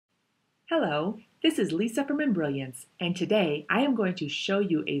Hello, this is Lisa from Embrilliance, and today I am going to show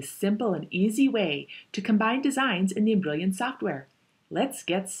you a simple and easy way to combine designs in the Embrilliance software. Let's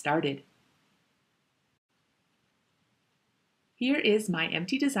get started. Here is my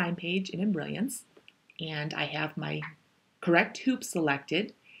empty design page in Embrilliance, and I have my correct hoop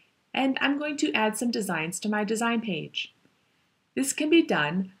selected, and I'm going to add some designs to my design page. This can be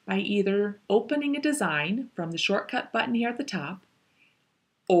done by either opening a design from the shortcut button here at the top,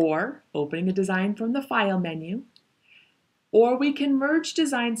 or opening a design from the File menu, or we can merge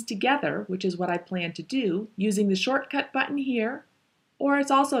designs together, which is what I plan to do, using the shortcut button here, or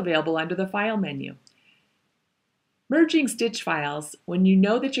it's also available under the File menu. Merging stitch files, when you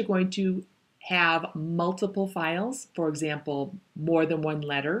know that you're going to have multiple files, for example, more than one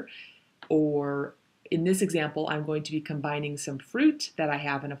letter, or in this example, I'm going to be combining some fruit that I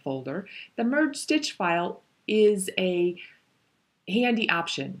have in a folder, the merge stitch file is a handy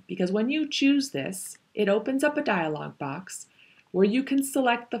option because when you choose this, it opens up a dialog box where you can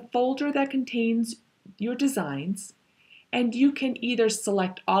select the folder that contains your designs, and you can either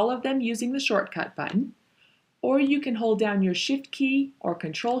select all of them using the shortcut button, or you can hold down your Shift key or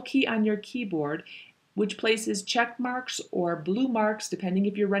Control key on your keyboard, which places check marks or blue marks, depending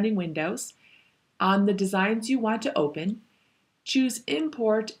if you're running Windows, on the designs you want to open. Choose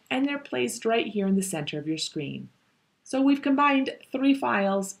Import, and they're placed right here in the center of your screen. So we've combined 3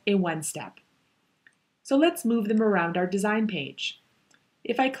 files in one step. So let's move them around our design page.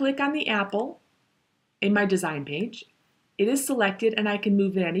 If I click on the apple in my design page, it is selected and I can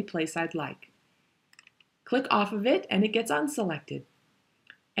move it any place I'd like. Click off of it and it gets unselected.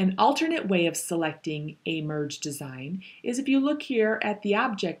 An alternate way of selecting a merge design is if you look here at the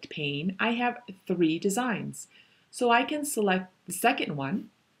Object Pane, I have 3 designs. So I can select the second one,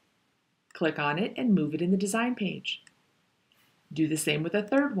 click on it, and move it in the design page. Do the same with the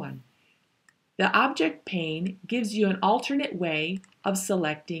third one. The Object Pane gives you an alternate way of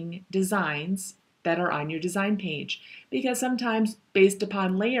selecting designs that are on your design page, because sometimes based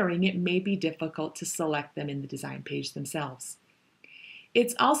upon layering it may be difficult to select them in the design page themselves.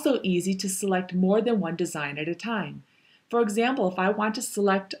 It's also easy to select more than one design at a time. For example, if I want to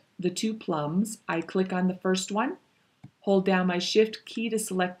select the 2 plums, I click on the first one, hold down my Shift key to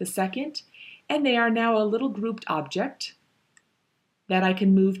select the second, and they are now a little grouped object that I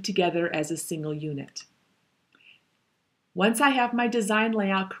can move together as a single unit. Once I have my design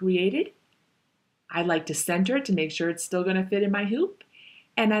layout created, I like to center it to make sure it's still going to fit in my hoop,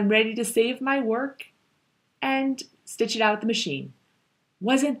 and I'm ready to save my work and stitch it out with the machine.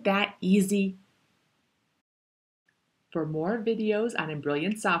 Wasn't that easy? For more videos on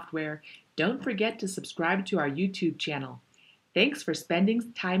Embrilliance software, don't forget to subscribe to our YouTube channel. Thanks for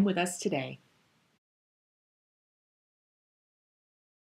spending time with us today.